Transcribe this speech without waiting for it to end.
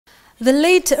The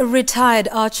late retired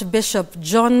Archbishop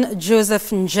John Joseph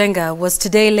Njenga was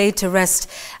today laid to rest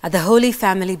at the Holy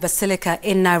Family Basilica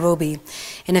in Nairobi.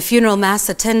 In a funeral mass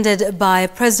attended by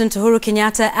President Uhuru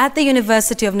Kenyatta at the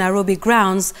University of Nairobi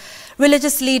grounds,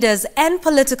 religious leaders and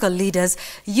political leaders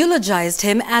eulogized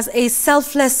him as a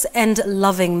selfless and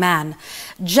loving man.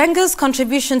 Njenga's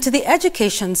contribution to the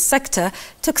education sector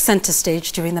took center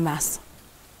stage during the mass.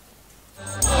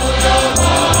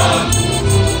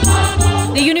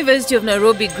 The University of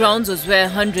Nairobi grounds was where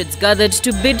hundreds gathered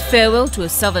to bid farewell to a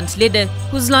servant leader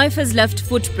whose life has left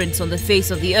footprints on the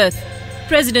face of the earth.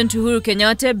 President Uhuru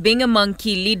Kenyatta being among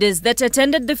key leaders that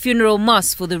attended the funeral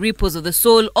mass for the repose of the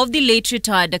soul of the late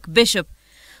retired archbishop.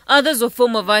 Others were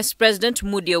former Vice President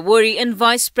Uhuru and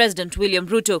Vice President William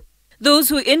Ruto. Those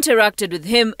who interacted with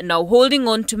him now holding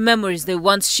on to memories they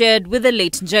once shared with the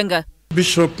late Njenga.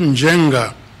 Bishop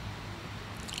Njenga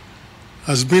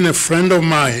has been a friend of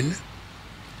mine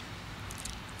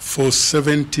for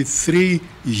 73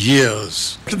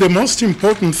 years. The most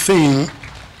important thing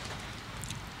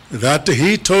that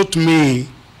he taught me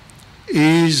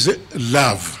is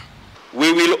love.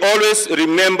 We will always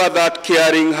remember that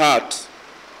caring heart,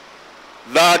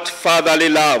 that fatherly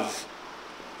love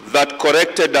that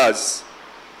corrected us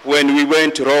when we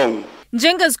went wrong.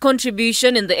 Njenga's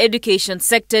contribution in the education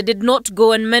sector did not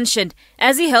go unmentioned,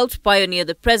 as he helped pioneer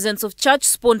the presence of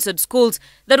church-sponsored schools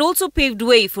that also paved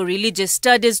way for religious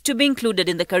studies to be included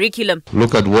in the curriculum.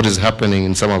 Look at what is happening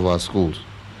in some of our schools.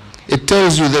 It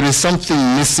tells you there is something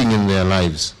missing in their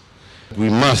lives. We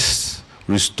must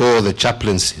restore the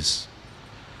chaplaincies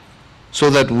so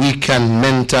that we can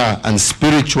mentor and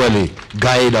spiritually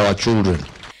guide our children.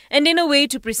 And in a way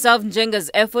to preserve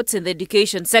Njenga's efforts in the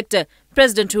education sector,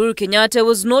 President Uhuru Kenyatta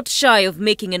was not shy of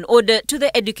making an order to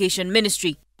the education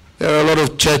ministry. There are a lot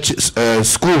of churches,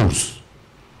 schools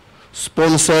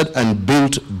sponsored and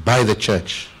built by the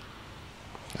church.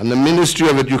 And the Ministry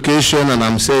of Education, and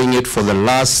I'm saying it for the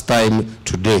last time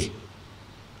today,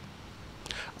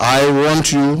 I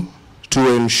want you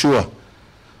to ensure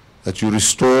that you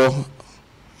restore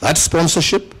that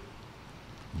sponsorship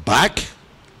back.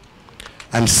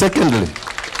 And secondly,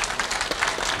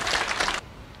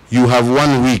 you have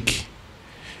 1 week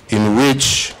in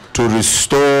which to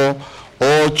restore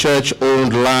all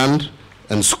church-owned land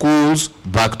and schools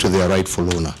back to their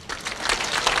rightful owner.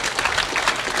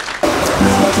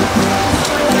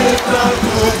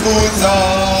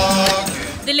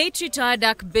 The late retired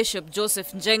Archbishop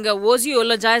Joseph Njenga was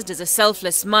eulogized as a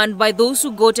selfless man by those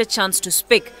who got a chance to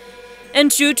speak.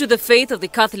 And true to the faith of the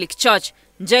Catholic Church,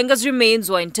 Njenga's remains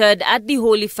were interred at the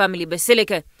Holy Family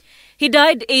Basilica. He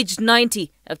died aged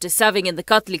 90 after serving in the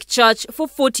Catholic Church for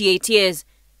 48 years.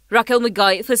 Raquel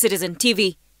Mugai for Citizen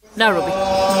TV, Nairobi.